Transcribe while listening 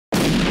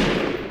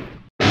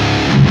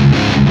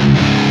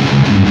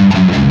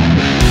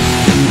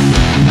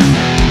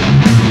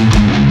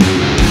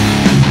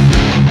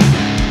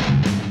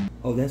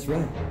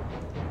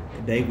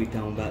Today we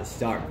talking about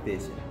shark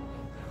fishing.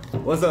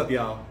 What's up,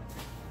 y'all?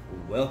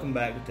 Welcome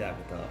back to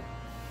Tackle Talk.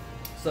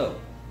 So,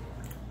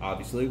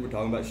 obviously we're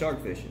talking about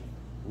shark fishing.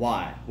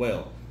 Why?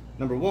 Well,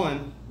 number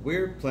one,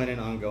 we're planning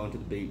on going to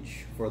the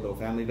beach for a little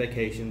family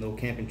vacation, little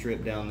camping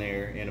trip down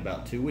there in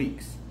about 2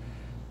 weeks.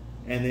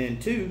 And then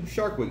two,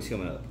 Shark Week's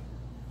coming up.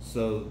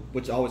 So,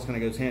 which always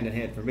kind of goes hand in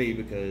hand for me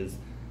because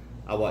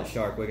I watch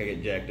Shark Week, I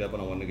get jacked up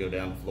and I want to go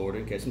down to Florida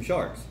and catch some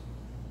sharks.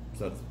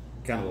 So that's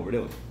kind of what we're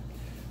doing.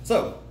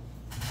 So,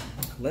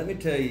 let me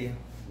tell you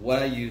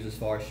what I use as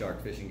far as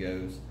shark fishing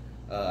goes.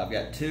 I've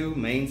got two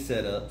main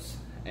setups,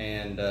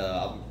 and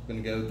I'm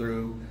going to go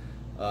through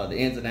the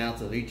ins and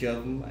outs of each of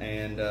them,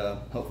 and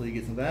hopefully you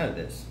get something out of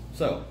this.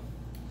 So,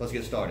 let's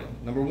get started.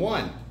 Number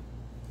one,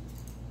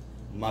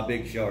 my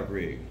big shark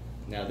rig.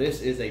 Now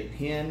this is a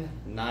Penn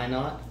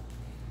 9/0.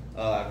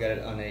 I've got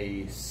it on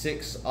a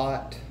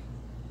 6/0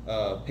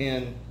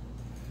 Penn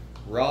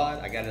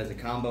rod. I got it as a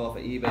combo off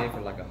of eBay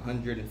for like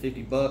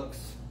 150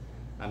 bucks.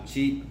 I'm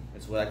cheap,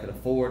 it's what I could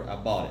afford, I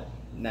bought it.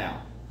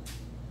 Now,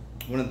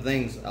 one of the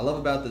things I love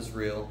about this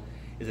reel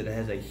is that it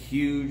has a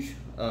huge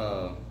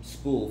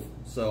spool,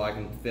 so I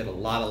can fit a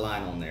lot of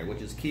line on there,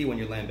 which is key when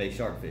you're land-based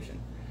shark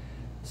fishing.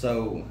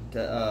 So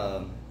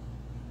to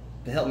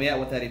help me out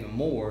with that even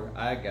more,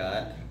 I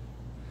got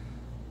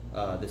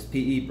this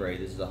PE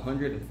braid. This is a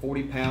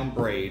 140-pound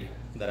braid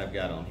that I've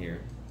got on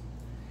here.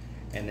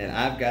 And then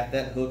I've got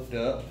that hooked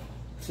up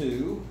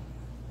to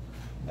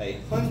a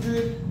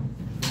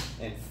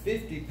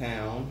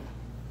 150-pound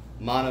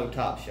mono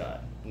top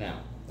shot.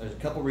 Now, there's a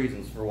couple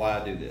reasons for why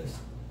I do this.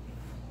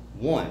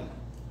 One,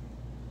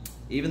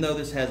 even though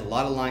this has a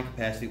lot of line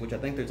capacity, which I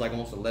think there's like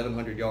almost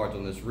 1,100 yards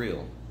on this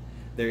reel,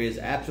 there is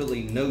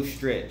absolutely no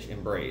stretch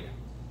in braid.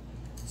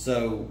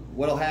 So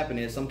what'll happen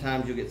is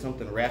sometimes you'll get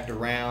something wrapped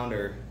around,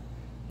 or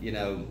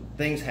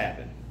things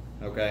happen,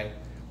 okay?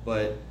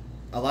 But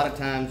a lot of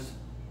times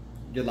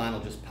your line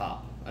will just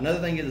pop. Another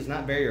thing is it's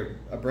not very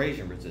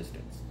abrasion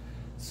resistance.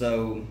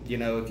 So,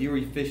 if you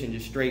were fishing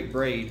just straight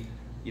braid,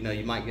 you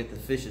might get the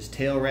fish's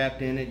tail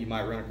wrapped in it, you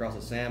might run across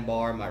a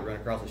sandbar, might run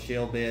across a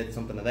shell bed,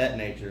 something of that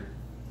nature,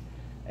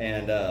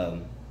 and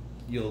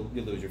you'll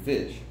lose your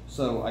fish.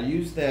 So I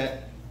use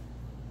that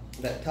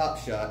top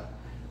shot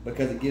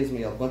because it gives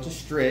me a bunch of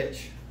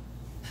stretch,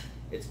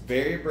 it's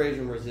very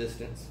abrasion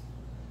resistance,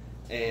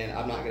 and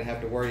I'm not going to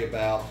have to worry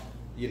about,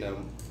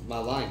 my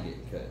line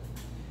getting cut.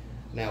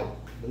 Now,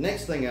 the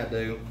next thing I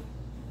do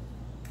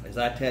is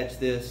I attach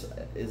this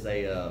is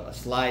a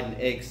sliding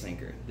egg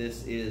sinker.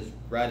 This is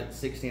right at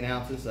 16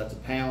 ounces, that's a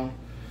pound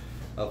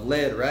of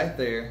lead right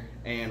there.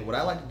 And what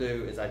I like to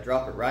do is I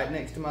drop it right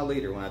next to my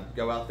leader when I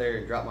go out there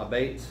and drop my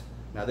baits.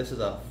 Now this is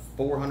a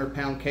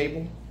 400-pound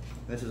cable.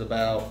 This is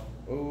about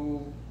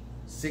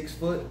 6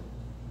 foot.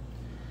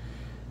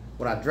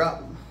 When I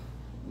drop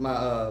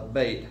my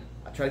bait,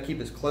 I try to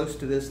keep as close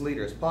to this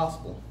leader as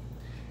possible,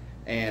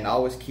 and I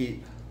always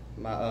keep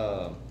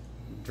my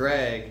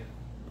drag.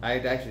 I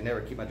actually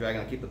never keep my drag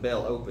on. I keep the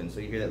bell open, so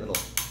you hear that little,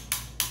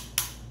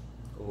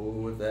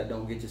 if that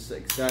don't get you so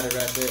excited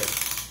right there.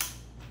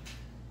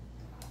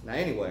 Now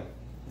anyway,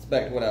 it's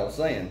back to what I was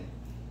saying.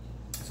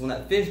 So when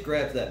that fish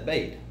grabs that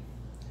bait,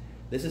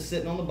 this is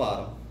sitting on the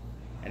bottom,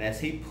 and as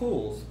he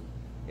pulls,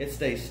 it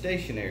stays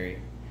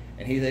stationary,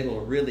 and he's able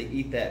to really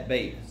eat that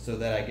bait so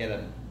that I get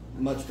a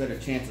much better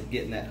chance of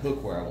getting that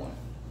hook where I want it.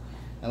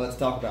 Now let's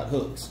talk about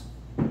hooks.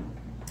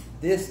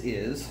 This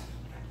is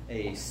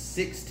a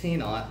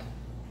 16/0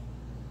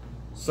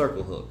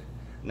 circle hook.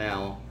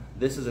 Now,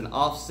 this is an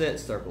offset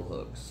circle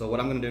hook. So what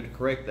I'm going to do to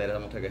correct that is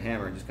I'm going to take a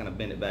hammer and just kind of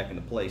bend it back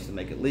into place to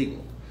make it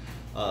legal.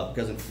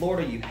 Because in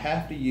Florida, you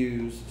have to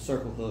use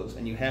circle hooks,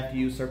 and you have to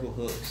use circle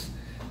hooks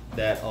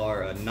that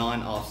are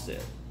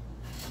non-offset.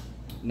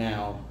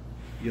 Now,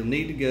 you'll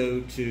need to go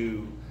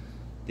to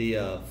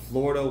the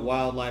Florida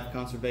Wildlife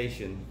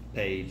Conservation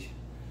page,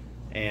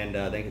 and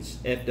I think it's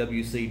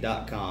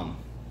fwc.com.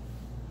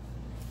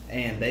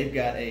 And they've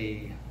got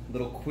a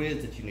little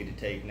quiz that you need to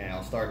take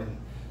now, starting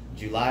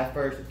July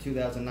 1st of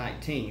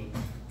 2019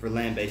 for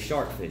land-based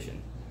shark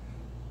fishing.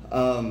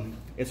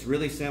 It's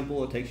really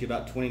simple. It takes you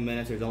about 20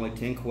 minutes. There's only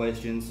 10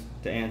 questions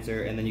to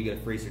answer, and then you get a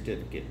free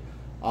certificate.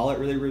 All it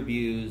really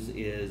reviews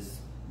is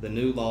the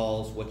new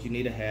laws, what you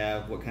need to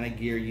have, what kind of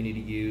gear you need to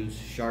use,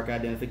 shark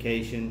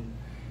identification,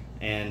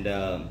 and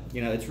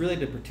it's really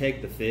to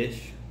protect the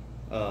fish.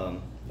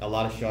 A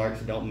lot of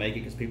sharks don't make it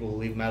because people will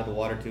leave them out of the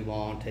water too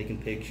long,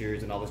 taking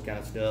pictures and all this kind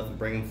of stuff, and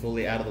bring them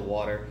fully out of the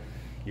water.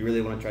 You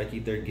really want to try to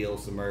keep their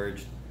gills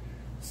submerged.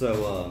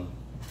 So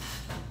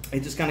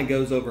it just kind of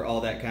goes over all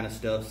that kind of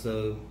stuff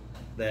so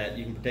that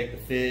you can protect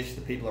the fish,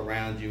 the people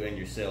around you, and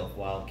yourself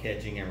while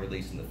catching and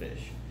releasing the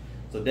fish.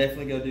 So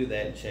definitely go do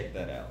that and check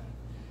that out.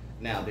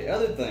 Now, the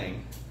other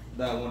thing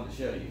that I wanted to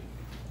show you,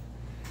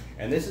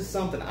 and this is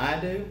something I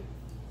do.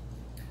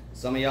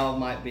 Some of y'all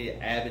might be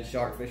avid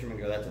shark fishermen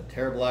and go, that's a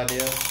terrible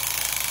idea.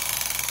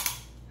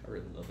 I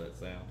really love that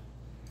sound.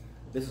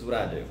 This is what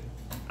I do.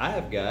 I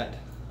have got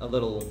a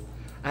little,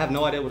 I have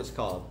no idea what it's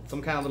called,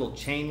 some kind of little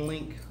chain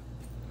link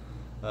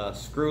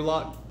screw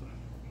lock.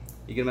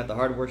 You get them at the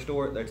hardware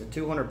store. There's a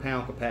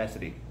 200-pound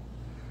capacity,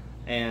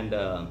 and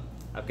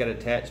I've got it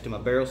attached to my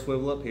barrel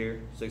swivel up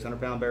here.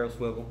 600-pound barrel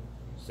swivel,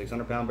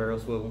 600-pound barrel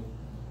swivel,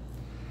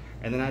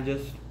 and then I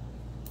just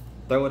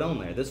throw it on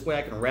there. This way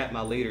I can wrap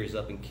my leaders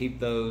up and keep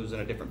those in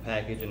a different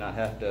package and not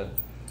have to,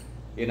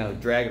 you know,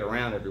 drag it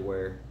around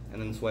everywhere.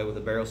 And then this way with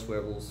the barrel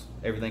swivels,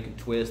 everything can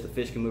twist, the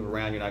fish can move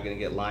around, you're not going to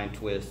get line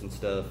twists and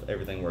stuff.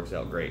 Everything works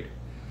out great.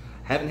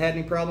 Haven't had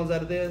any problems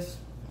out of this.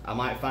 I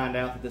might find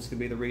out that this could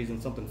be the reason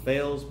something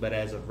fails, but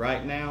as of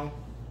right now,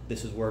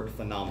 this has worked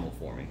phenomenal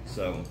for me.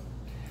 So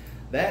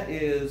that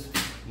is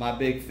my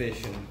big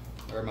fishing,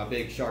 or my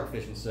big shark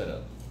fishing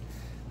setup.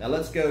 Now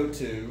let's go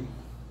to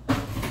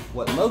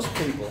what most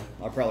people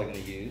are probably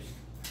going to use,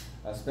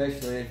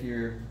 especially if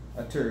you're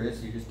a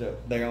tourist, you're just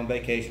there on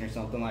vacation or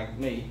something like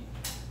me.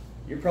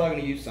 You're probably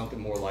going to use something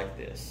more like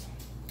this.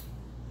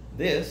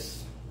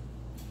 This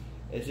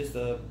is just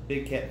a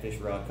big catfish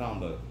rod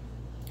combo.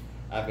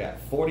 I've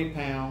got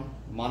 40-pound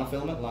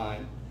monofilament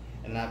line,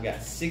 and I've got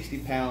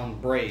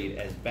 60-pound braid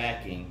as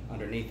backing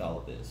underneath all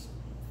of this.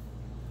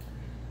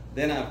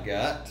 Then I've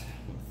got,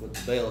 flip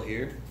the bail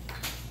here,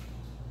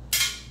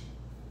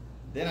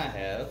 then I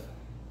have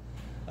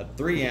a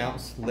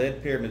 3-ounce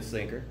lead pyramid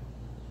sinker,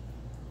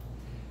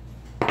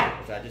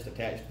 which I just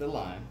attached to the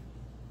line.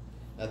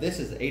 Now this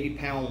is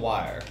 80-pound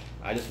wire.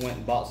 I just went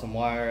and bought some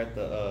wire at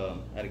the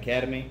at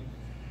Academy,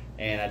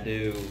 and I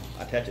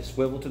attach a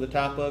swivel to the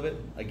top of it,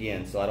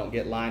 again, so I don't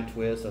get line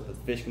twists, so if the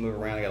fish can move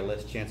around, I got a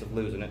less chance of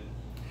losing it.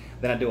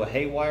 Then I do a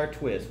haywire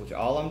twist, which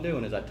all I'm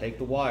doing is I take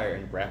the wire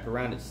and wrap it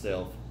around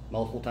itself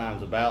multiple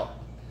times, about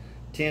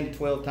 10 to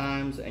 12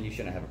 times, and you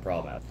shouldn't have a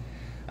problem out.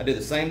 I do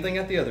the same thing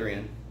at the other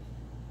end.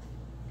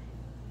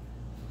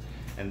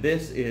 And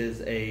this is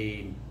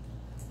a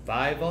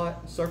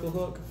 5/0 circle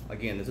hook.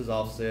 Again, this is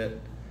offset.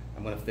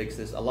 I'm going to fix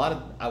this. I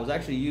was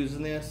actually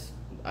using this.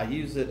 I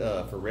use it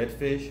for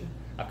redfish.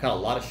 I've caught a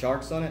lot of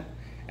sharks on it,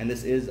 and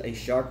this is a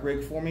shark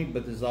rig for me,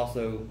 but this is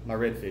also my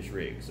redfish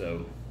rig,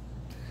 so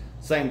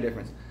same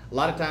difference. A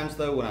lot of times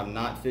though, when I'm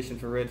not fishing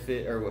for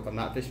redfish, or if I'm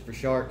not fishing for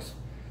sharks,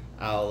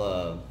 I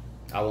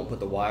won't put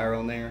the wire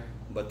on there.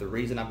 But the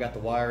reason I've got the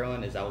wire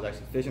on is I was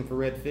actually fishing for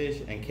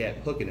redfish and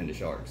kept hooking into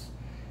sharks,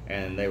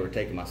 and they were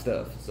taking my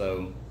stuff.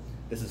 So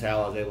this is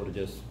how I was able to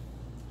just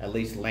at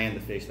least land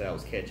the fish that I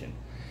was catching.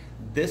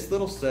 This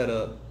little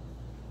setup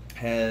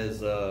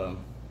has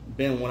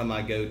been one of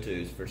my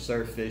go-tos for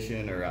surf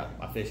fishing, or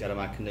I fish out of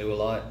my canoe a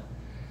lot.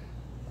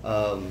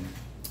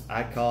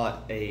 I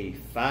caught a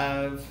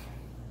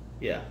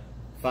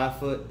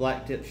 5-foot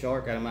black tip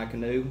shark out of my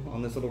canoe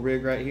on this little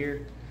rig right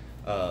here.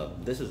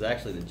 This is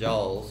actually the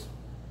jaws.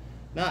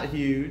 Not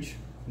huge,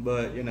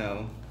 but you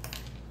know,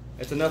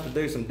 it's enough to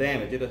do some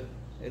damage. It'll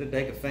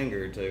take a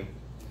finger or two.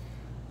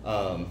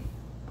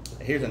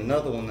 Here's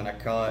another one that I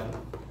caught.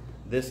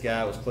 This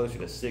guy was closer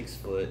to 6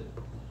 foot,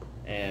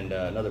 and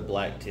another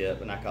black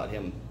tip, and I caught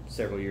him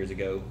several years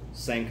ago.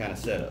 Same kind of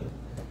setup.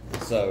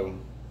 So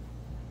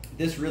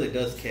this really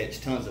does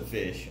catch tons of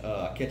fish.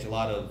 I catch a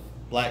lot of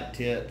black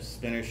tips,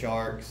 spinner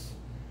sharks,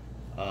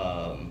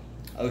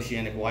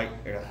 oceanic white.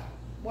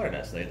 Why did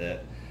I say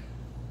that?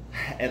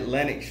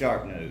 Atlantic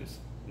shark nose,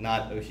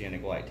 not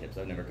oceanic white tips.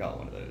 I've never caught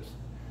one of those.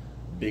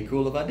 Be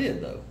cool if I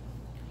did though.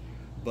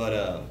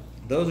 But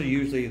those are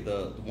usually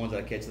the ones that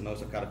I catch the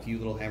most. I've caught a few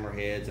little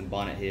hammerheads and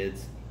bonnet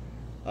heads.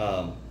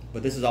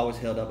 But this has always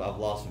held up. I've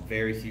lost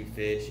very few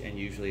fish, and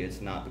usually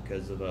it's not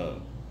because of the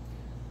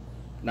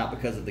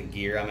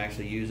gear I'm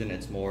actually using.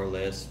 It's more or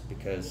less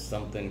because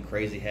something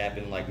crazy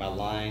happened, like my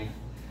line.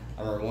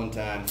 I remember one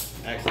time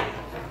actually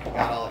I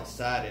got all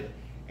excited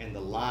and the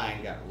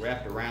line got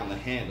wrapped around the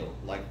handle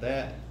like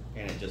that,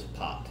 and it just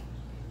popped.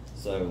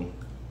 So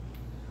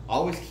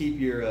always keep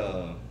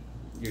your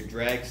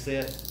drag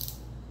set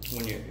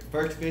when you're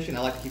first fishing.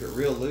 I like to keep it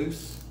real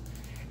loose,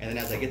 and then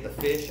as I get the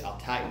fish, I'll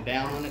tighten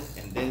down on it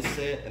and then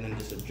set, and then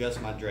just adjust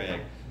my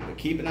drag. But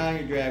keep an eye on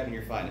your drag when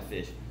you're fighting a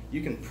fish.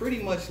 You can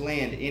pretty much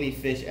land any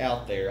fish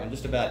out there on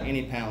just about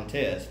any pound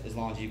test as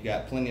long as you've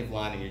got plenty of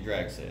line in your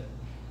drag set.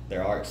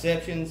 There are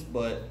exceptions,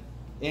 but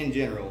in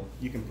general,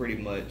 you can pretty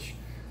much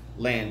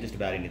land just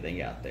about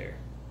anything out there.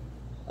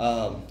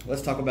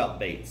 Let's talk about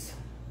baits.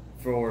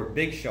 For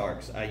big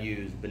sharks, I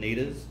use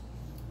bonitas.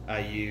 I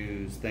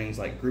use things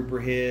like grouper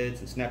heads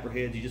and snapper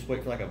heads. You just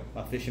wait for like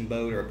a fishing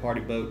boat or a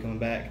party boat coming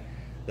back.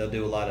 They'll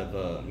do a lot of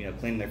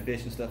cleaning their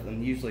fish and stuff,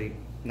 and usually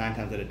 9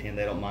 times out of 10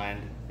 they don't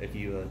mind if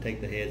you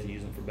take the heads and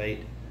use them for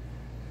bait.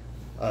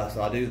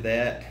 So I do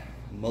that.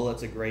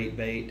 Mullet's a great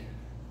bait.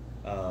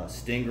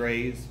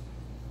 Stingrays.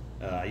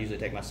 I usually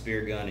take my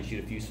spear gun and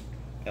shoot a few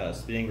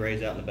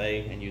stingrays out in the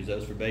bay and use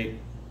those for bait.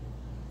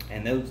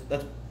 And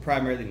that's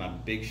primarily my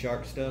big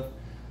shark stuff.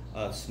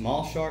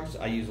 Small sharks,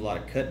 I use a lot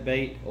of cut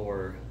bait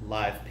or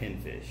live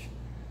pinfish.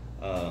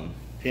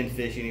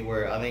 Pinfish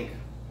anywhere. I think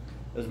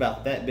it was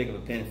about that big of a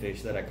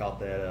pinfish that I caught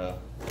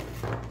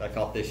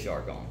this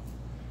shark on.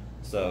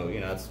 So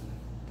it's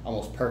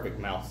almost perfect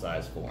mouth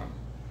size for him.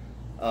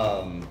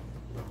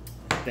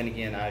 Then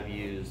again, I've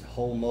used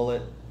whole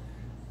mullet,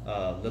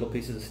 little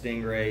pieces of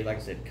stingray, like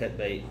I said, cut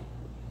bait,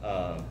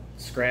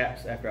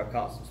 scraps after I've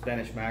caught some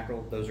Spanish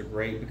mackerel. Those are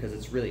great because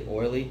it's really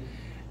oily.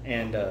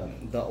 And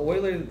the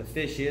oilier the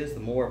fish is, the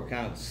more of a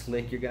kind of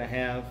slick you're going to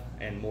have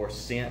and more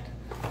scent,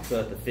 so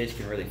that the fish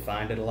can really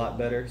find it a lot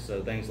better.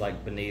 So things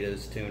like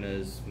bonitas,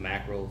 tunas,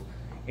 mackerel,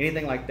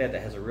 anything like that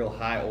that has a real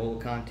high oil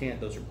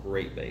content, those are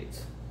great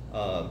baits.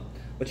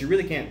 But you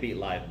really can't beat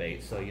live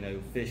baits. So, you know,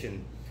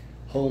 fishing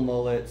whole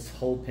mullets,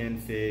 whole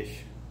pinfish,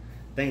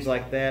 things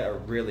like that are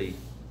really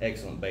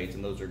excellent baits,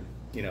 and those are,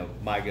 you know,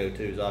 my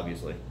go-tos,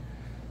 obviously.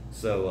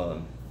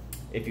 So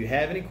if you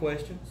have any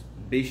questions,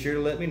 be sure to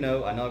let me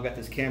know. I know I've got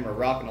this camera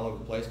rocking all over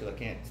the place because I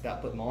can't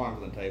stop putting my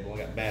arms on the table. I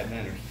got bad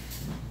manners.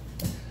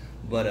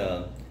 But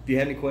if you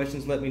have any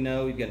questions, let me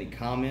know. If you got any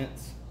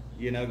comments,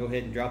 you know, go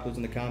ahead and drop those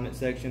in the comment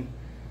section.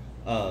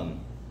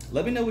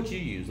 Let me know what you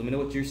use. Let me know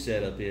what your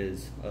setup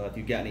is. If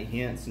you've got any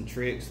hints and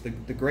tricks.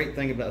 The great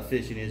thing about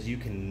fishing is you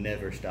can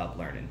never stop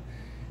learning,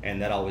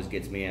 and that always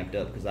gets me amped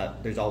up because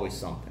there's always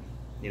something.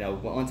 You know,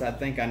 once I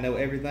think I know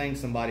everything,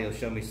 somebody will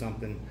show me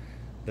something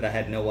that I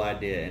had no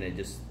idea, and it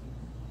just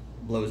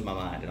blows my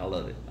mind, and I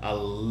love it. I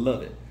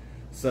love it.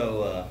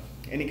 So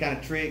any kind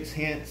of tricks,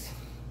 hints,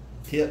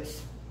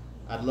 tips,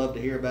 I'd love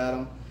to hear about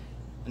them.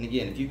 And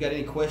again, if you've got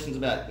any questions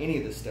about any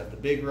of this stuff, the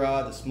big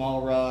rod, the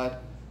small rod,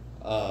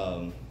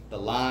 the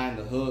line,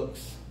 the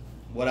hooks,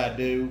 what I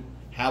do,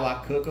 how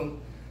I cook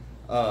them,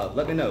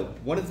 let me know.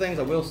 One of the things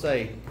I will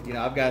say, you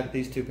know, I've got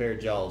these 2 pair of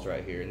jaws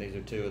right here, and these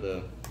are 2 of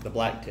the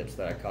black tips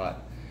that I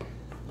caught.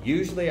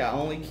 Usually I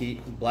only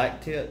keep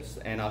black tips,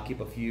 and I'll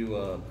keep a few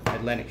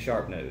Atlantic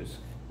sharp nose.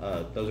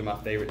 Those are my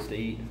favorites to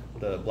eat,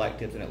 the black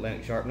tips and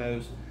Atlantic sharp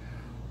nose.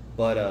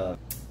 But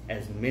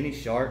as many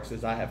sharks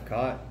as I have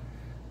caught,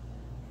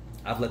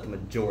 I've let the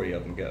majority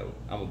of them go.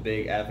 I'm a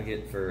big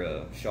advocate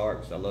for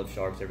sharks. I love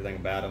sharks, everything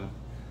about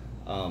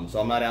them. So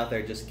I'm not out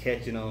there just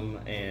catching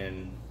them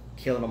and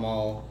killing them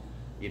all.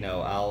 You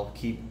know, I'll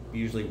keep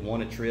usually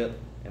 1 a trip,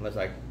 unless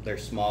they're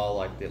small,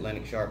 like the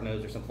Atlantic sharp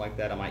nose or something like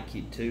that. I might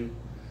keep 2.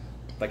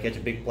 If I catch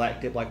a big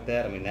black tip like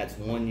that, I mean, that's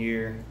 1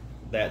 year,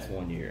 that's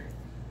 1 year.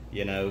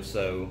 You know,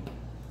 so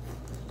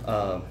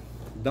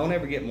don't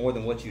ever get more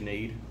than what you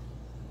need.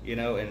 You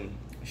know, and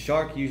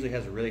shark usually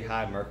has a really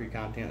high mercury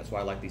content. That's why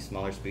I like these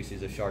smaller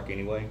species of shark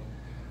anyway.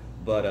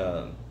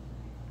 But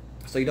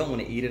so you don't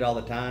want to eat it all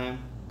the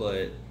time,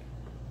 but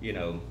you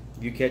know,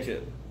 you catch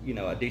a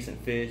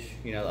decent fish.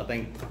 You know, I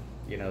think,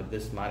 you know,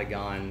 this might have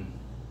gone,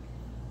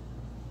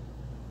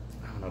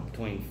 I don't know,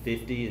 between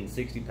 50 and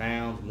 60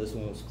 pounds, and this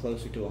one was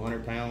closer to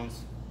 100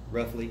 pounds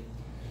roughly.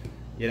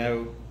 You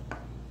know,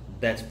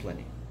 that's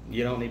plenty.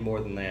 You don't need more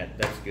than that.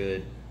 That's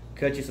good.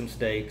 Cut you some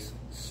steaks,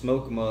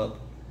 smoke them up,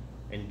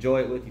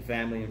 enjoy it with your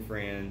family and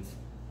friends,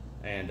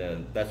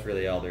 and that's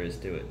really all there is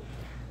to it.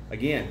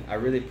 Again, I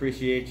really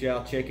appreciate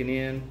y'all checking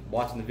in,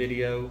 watching the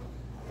video,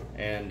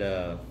 and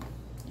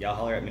y'all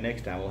holler at me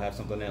next time. We'll have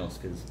something else,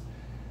 because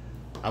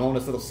I'm on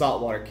this little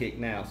saltwater kick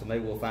now, so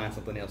maybe we'll find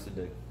something else to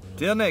do.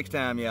 Till next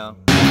time,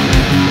 y'all.